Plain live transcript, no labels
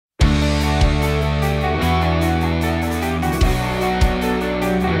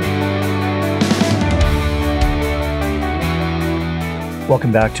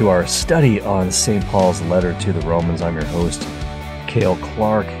Welcome back to our study on St. Paul's letter to the Romans. I'm your host, Cale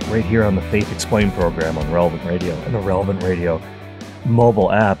Clark, right here on the Faith Explained program on Relevant Radio and the Relevant Radio mobile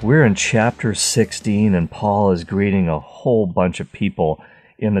app. We're in chapter 16, and Paul is greeting a whole bunch of people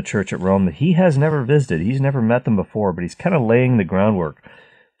in the church at Rome that he has never visited. He's never met them before, but he's kind of laying the groundwork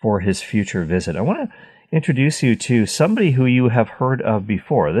for his future visit. I want to introduce you to somebody who you have heard of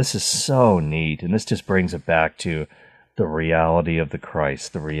before. This is so neat, and this just brings it back to the reality of the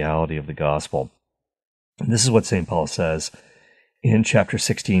Christ, the reality of the gospel. And this is what St. Paul says in chapter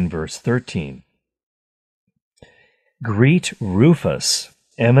 16, verse 13. Greet Rufus,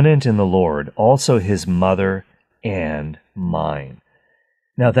 eminent in the Lord, also his mother and mine.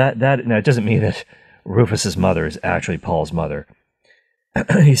 Now that it doesn't mean that Rufus's mother is actually Paul's mother.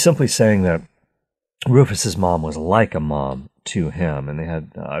 He's simply saying that Rufus's mom was like a mom to him, and they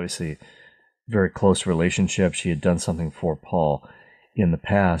had obviously very close relationship. She had done something for Paul in the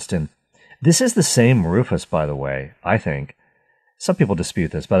past. And this is the same Rufus, by the way, I think. Some people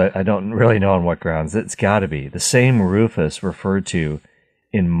dispute this, but I don't really know on what grounds. It's got to be the same Rufus referred to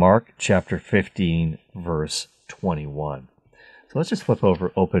in Mark chapter 15, verse 21. So let's just flip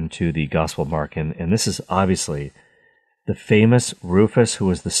open to the Gospel of Mark. And this is obviously the famous Rufus, who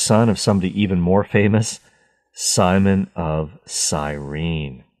was the son of somebody even more famous, Simon of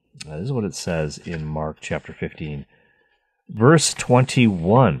Cyrene. This is what it says in Mark chapter 15. Verse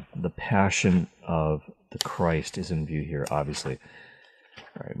 21, the passion of the Christ is in view here, obviously.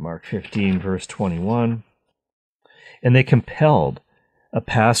 All right, Mark 15, verse 21. And they compelled a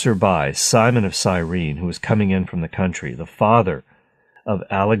passerby, Simon of Cyrene, who was coming in from the country, the father of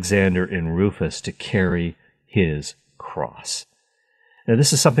Alexander and Rufus, to carry his cross. Now,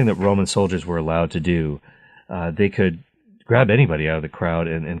 this is something that Roman soldiers were allowed to do. They could grab anybody out of the crowd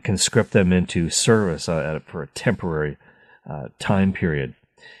and conscript them into service for a temporary time period.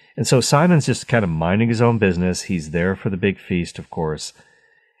 And so Simon's just kind of minding his own business. He's there for the big feast, of course.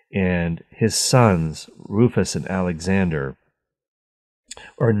 And his sons, Rufus and Alexander,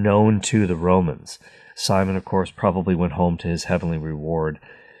 are known to the Romans. Simon, of course, probably went home to his heavenly reward.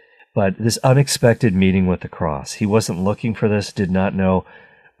 But this unexpected meeting with the cross, he wasn't looking for this, did not know,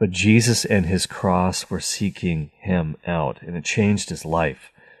 but Jesus and his cross were seeking him out, and it changed his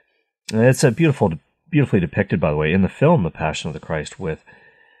life. And it's beautifully depicted, by the way, in the film The Passion of the Christ with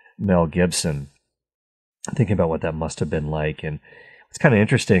Mel Gibson. Thinking about what that must have been like. And what's kind of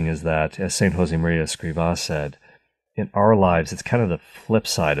interesting is that, as St. Josemaria Escrivá said, in our lives, it's kind of the flip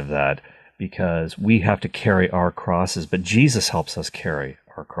side of that, because we have to carry our crosses, but Jesus helps us carry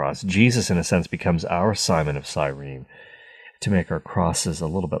our cross. Jesus, in a sense, becomes our Simon of Cyrene to make our crosses a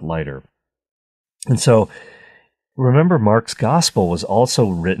little bit lighter. And so, remember, Mark's gospel was also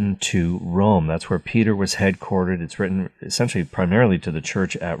written to Rome. That's where Peter was headquartered. It's written essentially primarily to the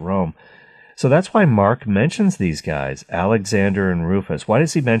church at Rome. So that's why Mark mentions these guys, Alexander and Rufus. Why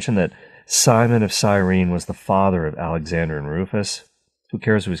does he mention that Simon of Cyrene was the father of Alexander and Rufus? Who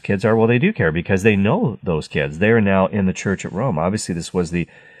cares who his kids are? Well, they do care, because they know those kids. They are now in the church at Rome. Obviously, this was the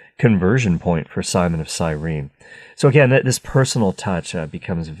conversion point for Simon of Cyrene. So again, this personal touch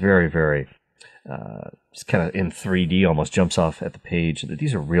becomes very, very just kind of in 3D, almost jumps off at the page. That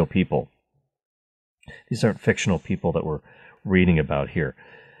these are real people. These aren't fictional people that we're reading about here.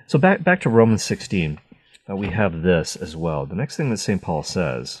 So back to Romans 16, we have this as well. The next thing that St. Paul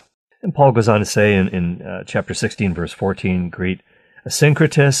says, and Paul goes on to say in chapter 16, verse 14, greet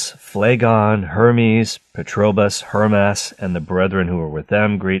Asyncritus, Phlegon, Hermes, Petrobus, Hermas, and the brethren who are with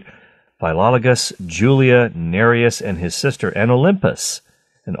them. Greet Philologus, Julia, Nereus, and his sister, and Olympus,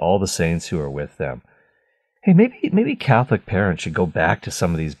 and all the saints who are with them. Hey, maybe Catholic parents should go back to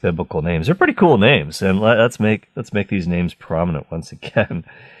some of these biblical names. They're pretty cool names, and let's make these names prominent once again.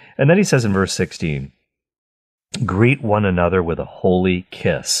 And then he says in verse 16, greet one another with a holy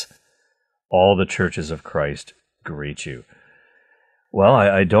kiss. All the churches of Christ greet you. Well,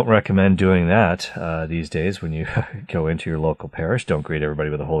 I don't recommend doing that these days when you go into your local parish. Don't greet everybody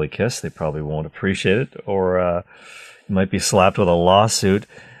with a holy kiss. They probably won't appreciate it, or you might be slapped with a lawsuit.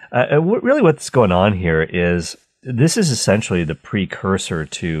 Really what's going on here is this is essentially the precursor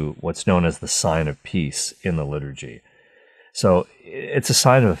to what's known as the sign of peace in the liturgy. So it's a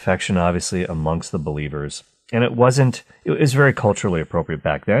sign of affection, obviously, amongst the believers. And it was very culturally appropriate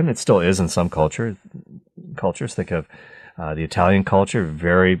back then. It still is in some cultures. Think of the Italian culture,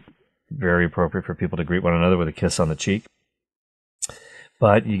 very, very appropriate for people to greet one another with a kiss on the cheek.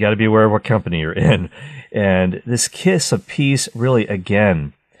 But you got to be aware of what company you're in. And this kiss of peace, really,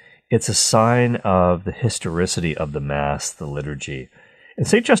 again, it's a sign of the historicity of the Mass, the liturgy. And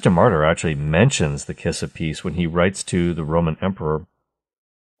St. Justin Martyr actually mentions the kiss of peace when he writes to the Roman emperor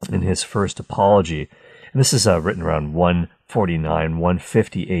in his first apology. And this is written around 149,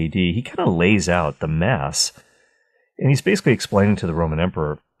 150 AD. He kind of lays out the Mass, and he's basically explaining to the Roman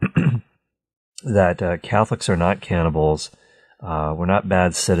Emperor that Catholics are not cannibals. We're not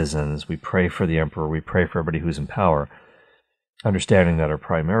bad citizens. We pray for the emperor. We pray for everybody who's in power, understanding that our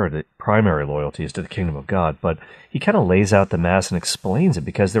primary loyalty is to the kingdom of God. But he kind of lays out the Mass and explains it,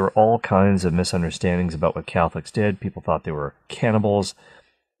 because there were all kinds of misunderstandings about what Catholics did. People thought they were cannibals,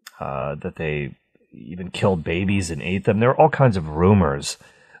 that they even killed babies and ate them. There were all kinds of rumors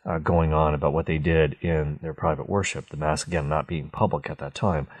going on about what they did in their private worship, the Mass, again, not being public at that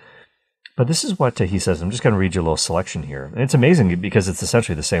time. But this is what he says. I'm just going to read you a little selection here. And it's amazing because it's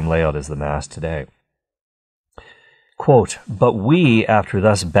essentially the same layout as the Mass today. Quote, "But we, after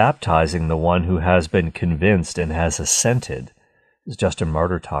thus baptizing the one who has been convinced and has assented," this is Justin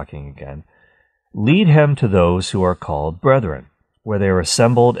Martyr talking again, "lead him to those who are called brethren, where they are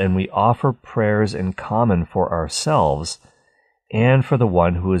assembled, and we offer prayers in common for ourselves and for the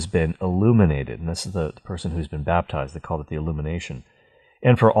one who has been illuminated." And this is the person who's been baptized. They called it the illumination.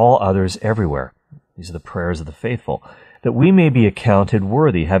 "And for all others everywhere." These are the prayers of the faithful. "That we may be accounted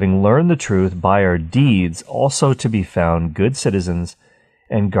worthy, having learned the truth by our deeds, also to be found good citizens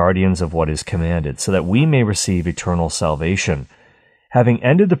and guardians of what is commanded, so that we may receive eternal salvation. Having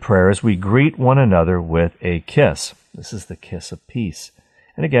ended the prayers, we greet one another with a kiss." This is the kiss of peace.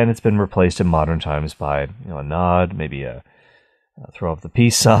 And again, it's been replaced in modern times by a nod, maybe a throw up the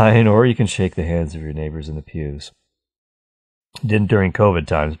peace sign, or you can shake the hands of your neighbors in the pews. Didn't during COVID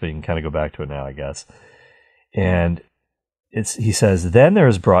times, but you can kind of go back to it now, I guess. And he says, "Then there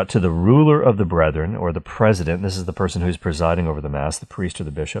is brought to the ruler of the brethren," or the president, this is the person who's presiding over the Mass, the priest or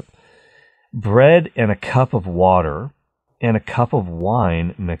the bishop, "bread and a cup of water and a cup of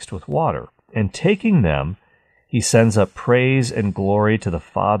wine mixed with water. And taking them, he sends up praise and glory to the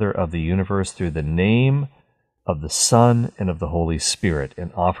Father of the universe through the name of the Son and of the Holy Spirit,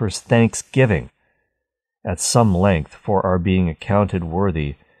 and offers thanksgiving at some length for our being accounted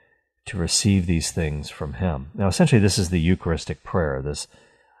worthy to receive these things from him." Now, essentially, this is the Eucharistic prayer,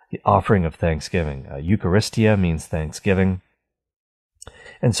 the offering of thanksgiving. Eucharistia means thanksgiving.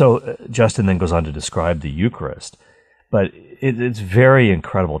 And so Justin then goes on to describe the Eucharist. But it's very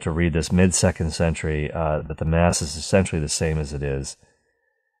incredible to read this mid-2nd century, that the Mass is essentially the same as it is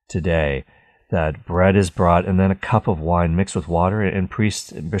today, that bread is brought and then a cup of wine mixed with water. And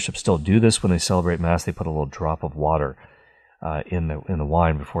priests and bishops still do this when they celebrate Mass. They put a little drop of water in the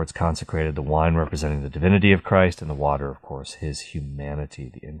wine before it's consecrated, the wine representing the divinity of Christ, and the water, of course, his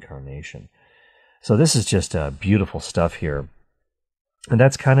humanity, the incarnation. So this is just beautiful stuff here. And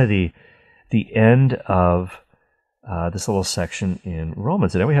that's kind of the end of this little section in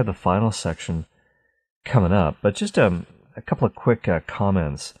Romans. And then we have the final section coming up. But just a couple of quick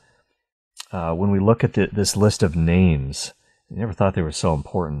comments. When we look at this list of names, I never thought they were so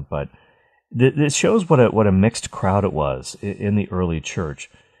important, but this shows what a mixed crowd it was in the early church.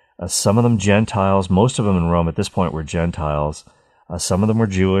 Some of them Gentiles, most of them in Rome at this point were Gentiles. Some of them were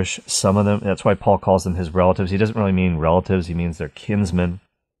Jewish, some of them, that's why Paul calls them his relatives. He doesn't really mean relatives, he means their kinsmen,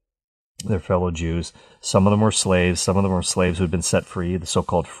 their fellow Jews. Some of them were slaves, some of them were slaves who had been set free, the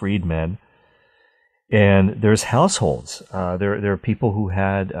so-called freedmen. And there's households. There are people who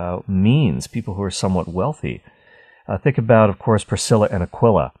had means, people who are somewhat wealthy. Think about, of course, Priscilla and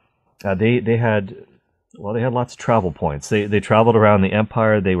Aquila. They had lots of travel points. They traveled around the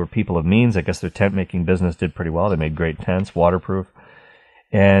empire. They were people of means. I guess their tent-making business did pretty well. They made great tents, waterproof.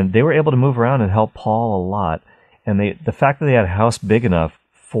 And they were able to move around and help Paul a lot. And the fact that they had a house big enough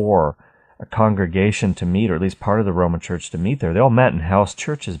for a congregation to meet, or at least part of the Roman church to meet there. They all met in house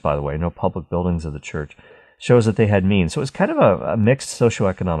churches, by the way, no public buildings of the church. Shows that they had means. So it was kind of a mixed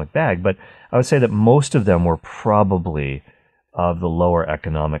socioeconomic bag, but I would say that most of them were probably of the lower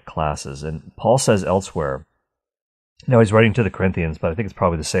economic classes. And Paul says elsewhere, now he's writing to the Corinthians, but I think it's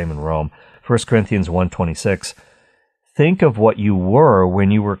probably the same in Rome, 1 Corinthians 1:26, "Think of what you were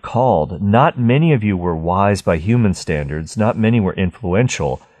when you were called. Not many of you were wise by human standards, not many were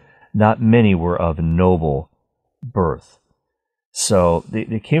influential, not many were of noble birth." So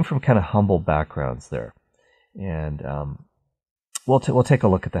they came from kind of humble backgrounds there. And we'll take a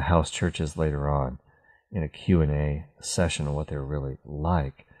look at the house churches later on in a Q&A session on what they're really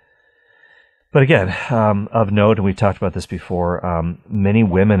like. But again, of note, and we talked about this before, many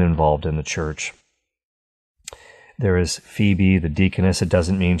women involved in the church. There is Phoebe, the deaconess. It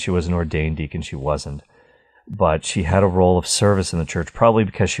doesn't mean she was an ordained deacon. She wasn't. But she had a role of service in the church, probably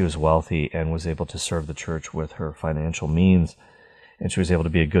because she was wealthy and was able to serve the church with her financial means. and she was able to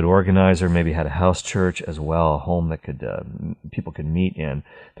be a good organizer, maybe had a house church as well, a home that could people could meet in.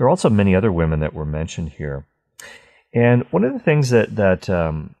 There are also many other women that were mentioned here. And one of the things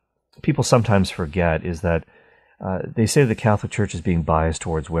that people sometimes forget is that they say the Catholic Church is being biased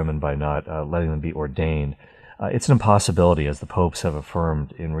towards women by not letting them be ordained. It's an impossibility, as the popes have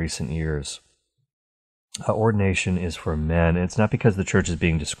affirmed in recent years. Ordination is for men, and it's not because the Church is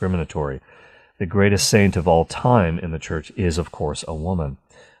being discriminatory. The greatest saint of all time in the Church is, of course, a woman,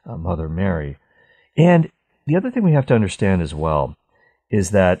 Mother Mary. And the other thing we have to understand as well is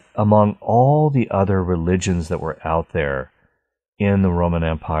that among all the other religions that were out there in the Roman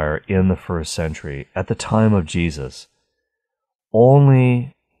Empire in the first century, at the time of Jesus,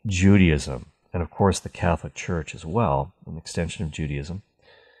 only Judaism, and of course the Catholic Church as well, an extension of Judaism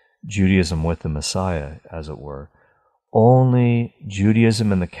with the Messiah, as it were, only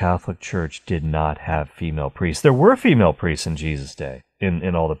Judaism and the Catholic Church did not have female priests. There were female priests in Jesus' day,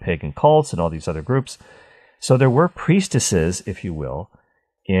 in all the pagan cults and all these other groups. So there were priestesses, if you will,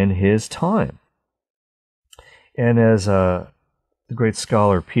 in his time. And as the great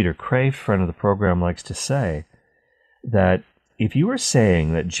scholar Peter Kreeft, friend of the program, likes to say, that if you were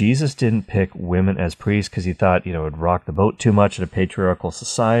saying that Jesus didn't pick women as priests because he thought, it would rock the boat too much in a patriarchal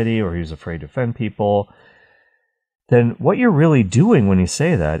society, or he was afraid to offend people, then what you're really doing when you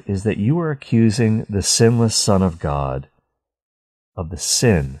say that is that you are accusing the sinless Son of God of the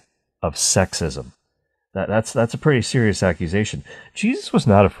sin of sexism. That's a pretty serious accusation. Jesus was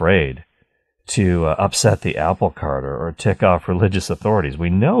not afraid to upset the apple cart or tick off religious authorities. We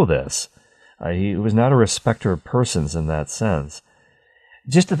know this. He was not a respecter of persons in that sense.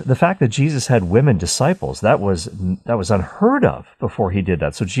 Just the fact that Jesus had women disciples, that was unheard of before he did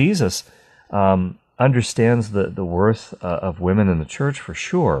that. So Jesus understands the worth of women in the church for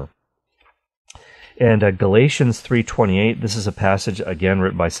sure. And Galatians 3:28, this is a passage, again,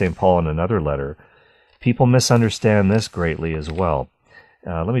 written by St. Paul in another letter. People misunderstand this greatly as well.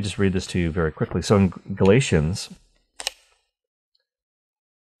 Let me just read this to you very quickly. So in Galatians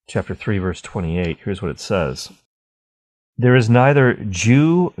chapter 3, verse 28, here's what it says. There is neither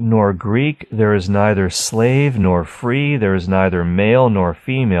Jew nor Greek, there is neither slave nor free, there is neither male nor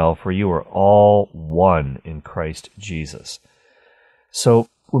female, for you are all one in Christ Jesus. So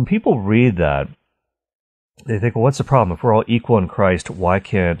when people read that, they think, well, what's the problem? If we're all equal in Christ, why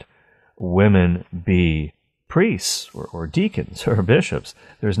can't women be priests or deacons or bishops?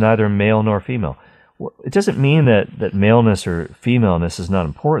 There's neither male nor female. Well, it doesn't mean that maleness or femaleness is not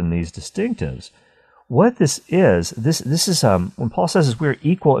important, these distinctives. What this is when Paul says we're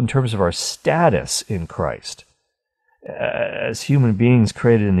equal in terms of our status in Christ. As human beings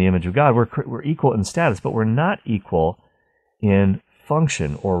created in the image of God, we're equal in status, but we're not equal in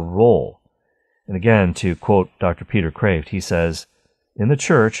function or role. And again, to quote Dr. Peter Kreeft, he says, in the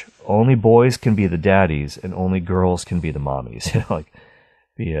church, only boys can be the daddies and only girls can be the mommies. Like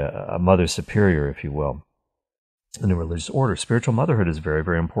be a mother superior, if you will, in the religious order. Spiritual motherhood is very,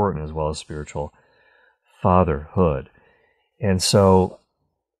 very important, as well as spiritual fatherhood. And so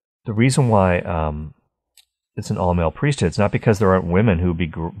the reason why it's an all-male priesthood, it's not because there aren't women who would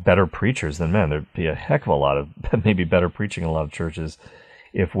be better preachers than men. There'd be a heck of a lot of maybe better preaching in a lot of churches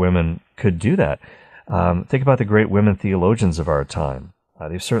if women could do that. Think about the great women theologians of our time.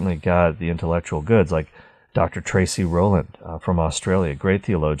 They've certainly got the intellectual goods, like Dr. Tracy Rowland from Australia, great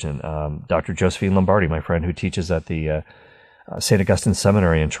theologian. Dr. Josephine Lombardi, my friend who teaches at the St. Augustine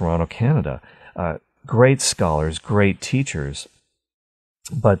Seminary in Toronto, Canada. Great scholars, great teachers.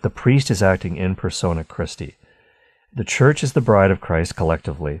 But the priest is acting in persona Christi. The church is the bride of Christ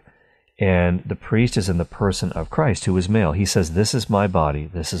collectively, and the priest is in the person of Christ, who is male. He says, this is my body,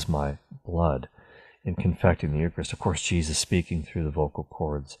 this is my blood, in confecting the Eucharist. Of course, Jesus speaking through the vocal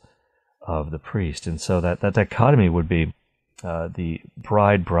cords of the priest. And so that dichotomy would be, the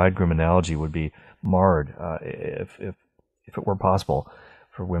bride-bridegroom analogy would be marred if it were possible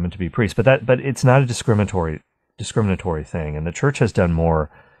for women to be priests. But it's not a discriminatory thing. And the church has done more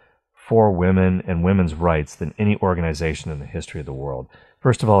for women and women's rights than any organization in the history of the world.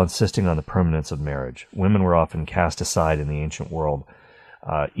 First of all, insisting on the permanence of marriage. Women were often cast aside in the ancient world.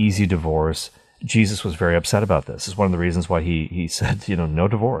 Easy divorce. Jesus was very upset about this. This is one of the reasons why he said, no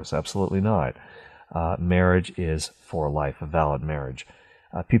divorce, absolutely not. Marriage is for life, a valid marriage.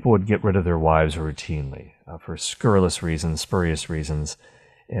 People would get rid of their wives routinely for scurrilous reasons, spurious reasons,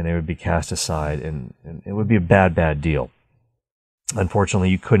 and they would be cast aside, and it would be a bad deal. Unfortunately,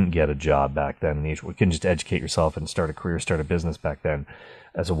 you couldn't get a job back then. You couldn't just educate yourself and start a career, start a business back then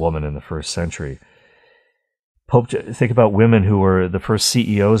as a woman in the first century. Think about women who were the first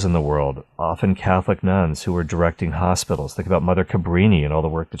CEOs in the world, often Catholic nuns who were directing hospitals. Think about Mother Cabrini and all the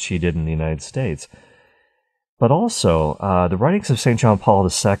work that she did in the United States. But also, the writings of St. John Paul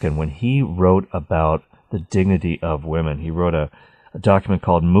II, when he wrote about the dignity of women, he wrote a document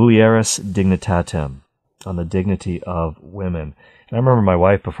called Mulieris Dignitatem, on the dignity of women. And I remember my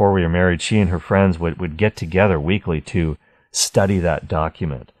wife, before we were married, she and her friends would get together weekly to study that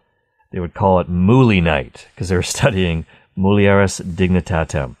document. They would call it Muli Night, because they were studying Mulieris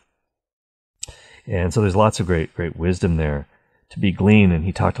Dignitatem. And so there's lots of great wisdom there to be gleaned, and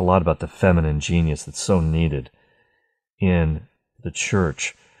he talked a lot about the feminine genius that's so needed in the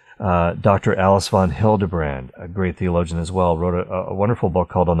church. Dr. Alice von Hildebrand, a great theologian as well, wrote a wonderful book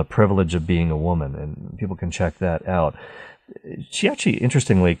called On the Privilege of Being a Woman, and people can check that out. She actually,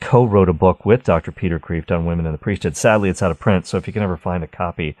 interestingly, co-wrote a book with Dr. Peter Kreeft on women in the priesthood. Sadly, it's out of print, so if you can ever find a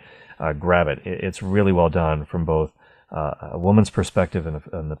copy, grab it. It's really well done from both a woman's perspective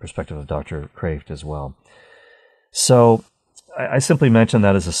and the perspective of Dr. Kreeft as well. So I simply mentioned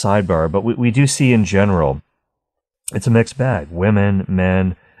that as a sidebar, but we do see in general, it's a mixed bag. Women,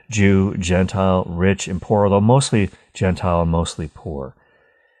 men, Jew, Gentile, rich and poor, although mostly Gentile and mostly poor.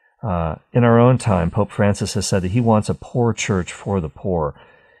 In our own time, Pope Francis has said that he wants a poor church for the poor.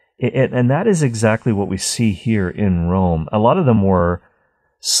 And that is exactly what we see here in Rome. A lot of them were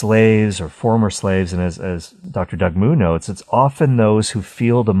slaves or former slaves, and as Dr. Doug Moo notes, it's often those who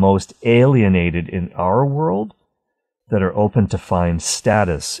feel the most alienated in our world that are open to find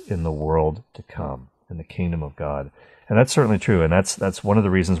status in the world to come, in the kingdom of God. And that's certainly true, and that's one of the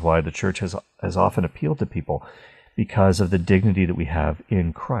reasons why the church has often appealed to people, because of the dignity that we have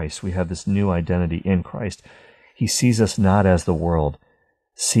in Christ. We have this new identity in Christ. He sees us not as the world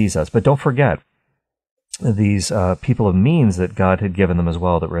sees us. But don't forget, these people of means that God had given them as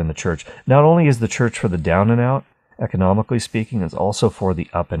well that were in the church. Not only is the church for the down and out, economically speaking, it's also for the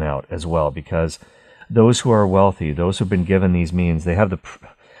up and out as well, because those who are wealthy, those who've been given these means, they have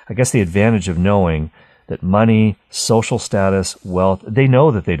the advantage of knowing that money, social status, wealth, they know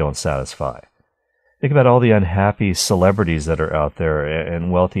that they don't satisfy. Think about all the unhappy celebrities that are out there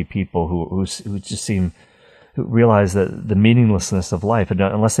and wealthy people who just seem, who realize that the meaninglessness of life, and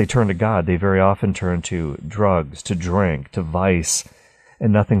unless they turn to God, they very often turn to drugs, to drink, to vice,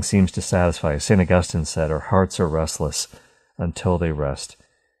 and nothing seems to satisfy. St. Augustine said, our hearts are restless until they rest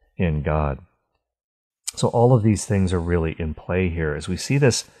in God. So all of these things are really in play here as we see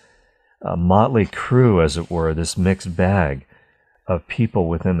this motley crew, as it were, this mixed bag of people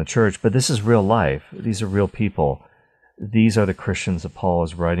within the church. But this is real life. These are real people. These are the Christians that Paul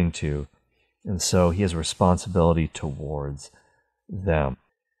is writing to. And so he has a responsibility towards them.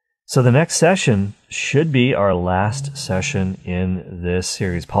 So the next session should be our last session in this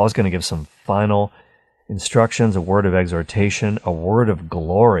series. Paul is going to give some final instructions, a word of exhortation, a word of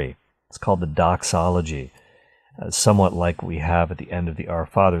glory. It's called the doxology. Somewhat like we have at the end of the Our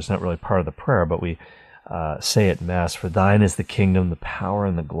Father. It's not really part of the prayer, but we say at Mass, for thine is the kingdom, the power,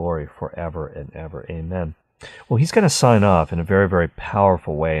 and the glory forever and ever. Amen. Well, he's going to sign off in a very, very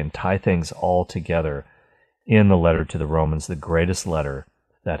powerful way and tie things all together in the letter to the Romans, the greatest letter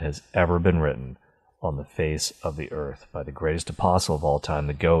that has ever been written on the face of the earth by the greatest apostle of all time,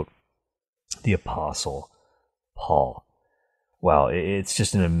 the GOAT, the Apostle Paul. Wow, it's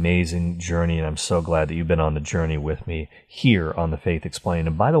just an amazing journey, and I'm so glad that you've been on the journey with me here on The Faith Explained.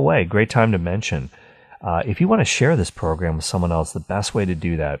 And by the way, great time to mention, if you want to share this program with someone else, the best way to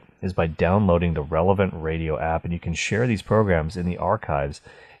do that is by downloading the Relevant Radio app, and you can share these programs in the archives.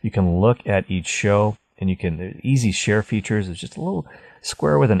 You can look at each show, and you can, easy share features. It's just a little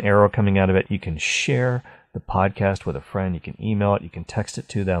square with an arrow coming out of it. You can share the podcast with a friend. You can email it. You can text it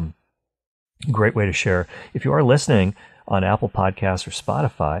to them. Great way to share. If you are listening on Apple Podcasts or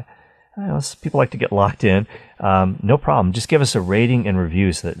Spotify, people like to get locked in. No problem. Just give us a rating and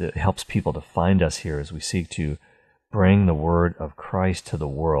review so that it helps people to find us here as we seek to bring the word of Christ to the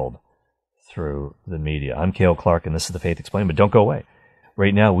world through the media. I'm Cale Clark, and this is The Faith Explained, but don't go away.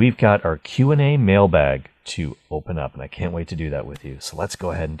 Right now, we've got our Q&A mailbag to open up, and I can't wait to do that with you. So let's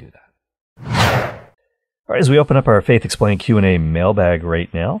go ahead and do that. All right, as we open up our Faith Explained Q&A mailbag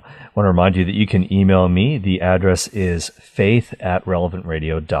right now, I want to remind you that you can email me. The address is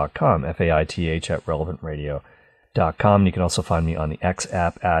faith@relevantradio.com, F-A-I-T-H at relevantradio.com. You can also find me on the X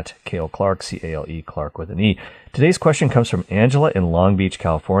app at Cale Clark, C-A-L-E, Clark with an E. Today's question comes from Angela in Long Beach,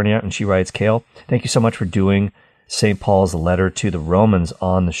 California, and she writes, Cale, thank you so much for doing St. Paul's letter to the Romans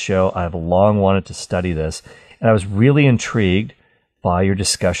on the show. I have long wanted to study this, and I was really intrigued by your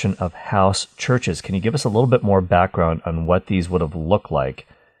discussion of house churches. Can you give us a little bit more background on what these would have looked like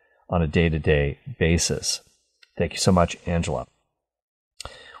on a day-to-day basis? Thank you so much, Angela.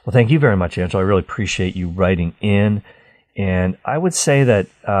 Well, thank you very much, Angela. I really appreciate you writing in. And I would say that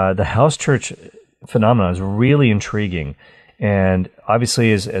the house church phenomenon is really intriguing. And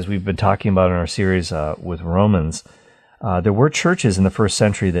obviously, as we've been talking about in our series with Romans, there were churches in the first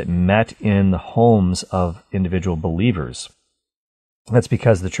century that met in the homes of individual believers. That's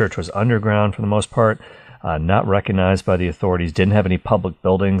because the church was underground for the most part, not recognized by the authorities, didn't have any public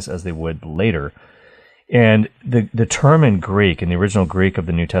buildings as they would later. And the term in Greek, in the original Greek of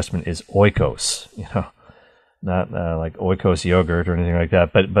the New Testament, is oikos. Not like oikos yogurt or anything like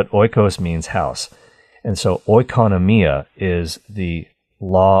that, but oikos means house. And so oikonomia is the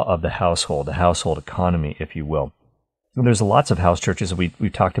law of the household economy, if you will. And there's lots of house churches.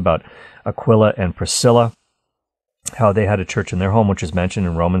 We've talked about Aquila and Priscilla, how they had a church in their home, which is mentioned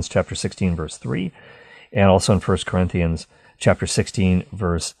in Romans chapter 16, verse 3, and also in 1 Corinthians chapter 16,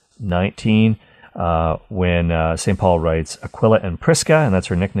 verse 19, when St. Paul writes, Aquila and Prisca, and that's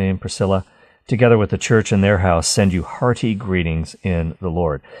her nickname, Priscilla, together with the church in their house, send you hearty greetings in the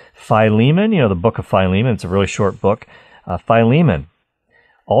Lord. Philemon, the book of Philemon, it's a really short book. Philemon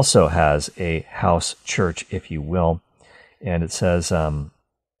also has a house church, if you will. And it says in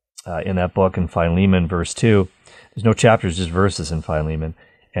that book, in Philemon, verse 2, there's no chapters, just verses in Philemon.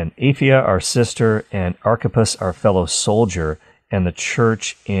 And Aphia, our sister, and Archippus, our fellow soldier, and the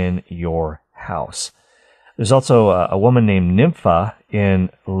church in your house. There's also a woman named Nympha in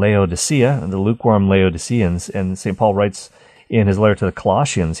Laodicea, the lukewarm Laodiceans, and St. Paul writes in his letter to the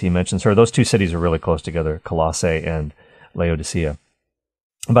Colossians, he mentions her. Those two cities are really close together, Colossae and Laodicea.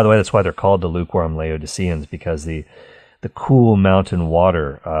 And by the way, that's why they're called the lukewarm Laodiceans, because the cool mountain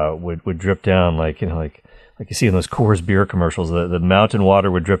water would drip down like you see in those Coors beer commercials. The mountain water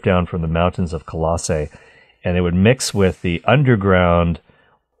would drip down from the mountains of Colossae, and it would mix with the underground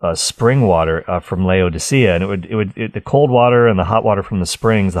spring water from Laodicea, and the cold water and the hot water from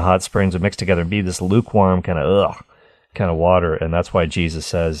the hot springs would mix together and be this lukewarm kind of water, and that's why Jesus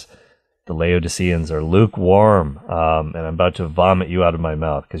says the Laodiceans are lukewarm, and I'm about to vomit you out of my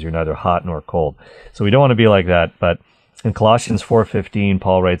mouth because you're neither hot nor cold. So we don't want to be like that. But in Colossians 4:15,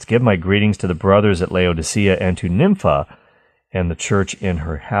 Paul writes, "Give my greetings to the brothers at Laodicea and to Nympha and the church in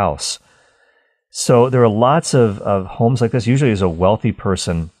her house." So there are lots of homes like this. Usually there's a wealthy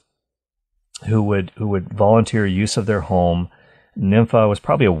person who would volunteer use of their home. Nympha was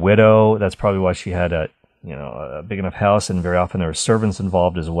probably a widow. That's probably why she had a big enough house, and very often there were servants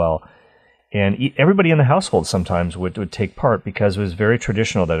involved as well. And everybody in the household sometimes would take part, because it was very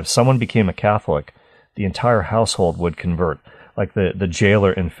traditional that if someone became a Catholic, the entire household would convert. Like the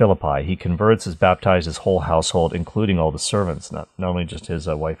jailer in Philippi, he converts, is baptized, his whole household, including all the servants, not only just his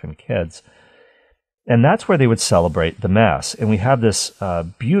wife and kids. And that's where they would celebrate the Mass. And we have this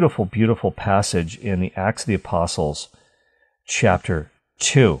beautiful, beautiful passage in the Acts of the Apostles, chapter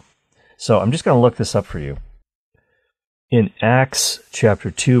 2. So I'm just going to look this up for you. In Acts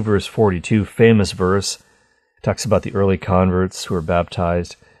chapter 2, verse 42, famous verse, talks about the early converts who were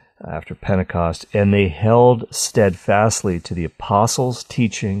baptized after Pentecost, and they held steadfastly to the apostles'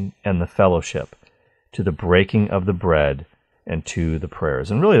 teaching and the fellowship, to the breaking of the bread, and to the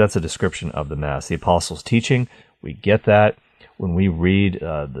prayers. And really that's a description of the Mass. The apostles' teaching, we get that when we read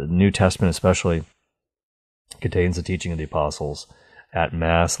the New Testament especially, contains the teaching of the apostles at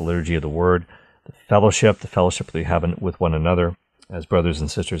Mass, the liturgy of the Word, the fellowship that we have with one another as brothers and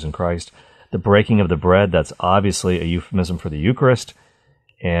sisters in Christ, the breaking of the bread, that's obviously a euphemism for the Eucharist,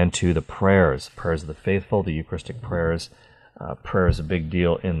 and to the prayers of the faithful, the Eucharistic prayers. Prayer is a big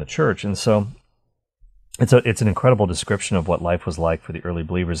deal in the church. And so it's an incredible description of what life was like for the early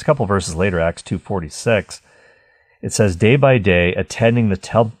believers. A couple verses later, Acts 2:46, it says, "Day by day, attending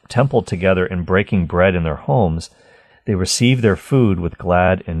the temple together and breaking bread in their homes, they received their food with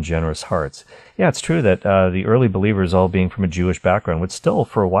glad and generous hearts." Yeah, it's true that the early believers, all being from a Jewish background, would still,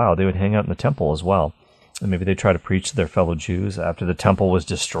 for a while, they would hang out in the temple as well. And maybe they'd try to preach to their fellow Jews. After the temple was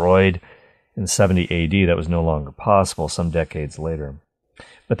destroyed in 70 AD, that was no longer possible, some decades later.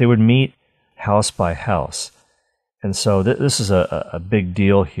 But they would meet house by house. And so this is a big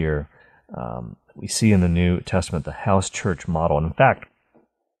deal here. We see in the New Testament the house church model. And in fact,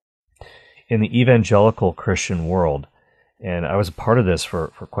 in the evangelical Christian world, and I was a part of this for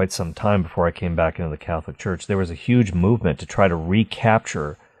quite some time before I came back into the Catholic Church, there was a huge movement to try to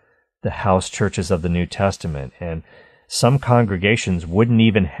recapture the house churches of the New Testament. And some congregations wouldn't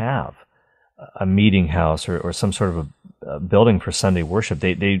even have a meeting house or some sort of a building for Sunday worship.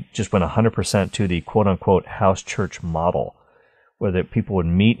 They just went 100% to the quote-unquote house church model, where the people would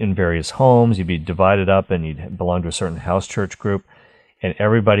meet in various homes. You'd be divided up and you'd belong to a certain house church group. and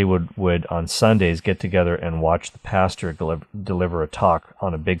everybody would on Sundays get together and watch the pastor deliver a talk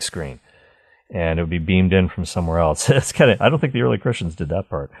on a big screen, and it would be beamed in from somewhere else. It's I don't think the early Christians did that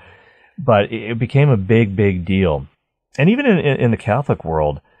part, but it became a big deal. And even in the Catholic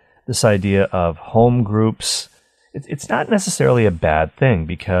world, this idea of home groups, it's not necessarily a bad thing,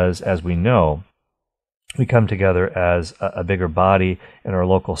 because as we know, we come together as a bigger body in our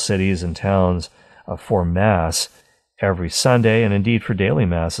local cities and towns for Mass every Sunday, and indeed for daily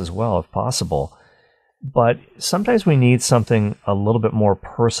Mass as well, if possible. But sometimes we need something a little bit more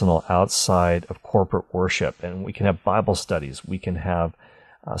personal outside of corporate worship, and we can have Bible studies. We can have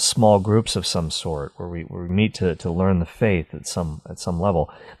small groups of some sort where we meet to learn the faith at some level.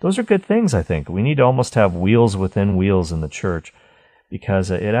 Those are good things, I think. We need to almost have wheels within wheels in the church,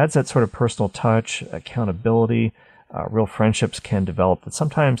 because it adds that sort of personal touch, accountability. Real friendships can develop that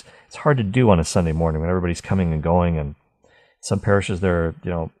sometimes it's hard to do on a Sunday morning when everybody's coming and going. And some parishes, there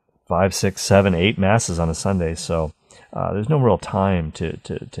are 5, 6, 7, 8 masses on a Sunday, so there's no real time to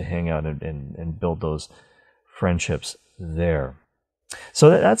hang out and build those friendships there. So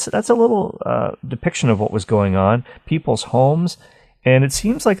that's a little depiction of what was going on, people's homes. And it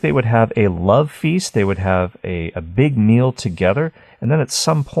seems like they would have a love feast, they would have a big meal together, and then at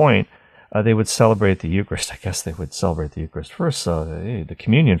some point they would celebrate the Eucharist. I guess they would celebrate the Eucharist first, so the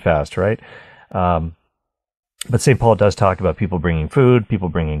communion fast, right? But St. Paul does talk about people bringing food, people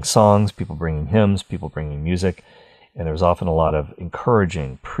bringing songs, people bringing hymns, people bringing music, and there was often a lot of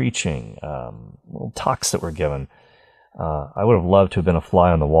encouraging, preaching, little talks that were given. I would have loved to have been a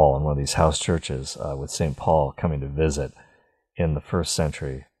fly on the wall in one of these house churches with St. Paul coming to visit in the first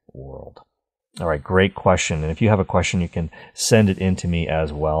century world. All right, great question. And if you have a question, you can send it in to me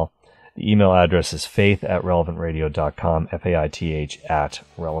as well. The email address is faith@relevantradio.com,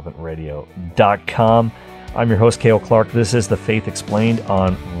 faith@relevantradio.com. I'm your host, Cale Clark. This is The Faith Explained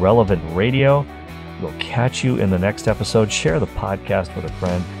on Relevant Radio. We'll catch you in the next episode. Share the podcast with a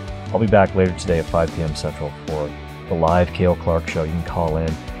friend. I'll be back later today at 5 p.m. Central for the live Cale Clark Show. You can call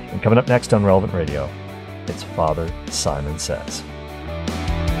in. And coming up next on Relevant Radio, it's Father Simon Says.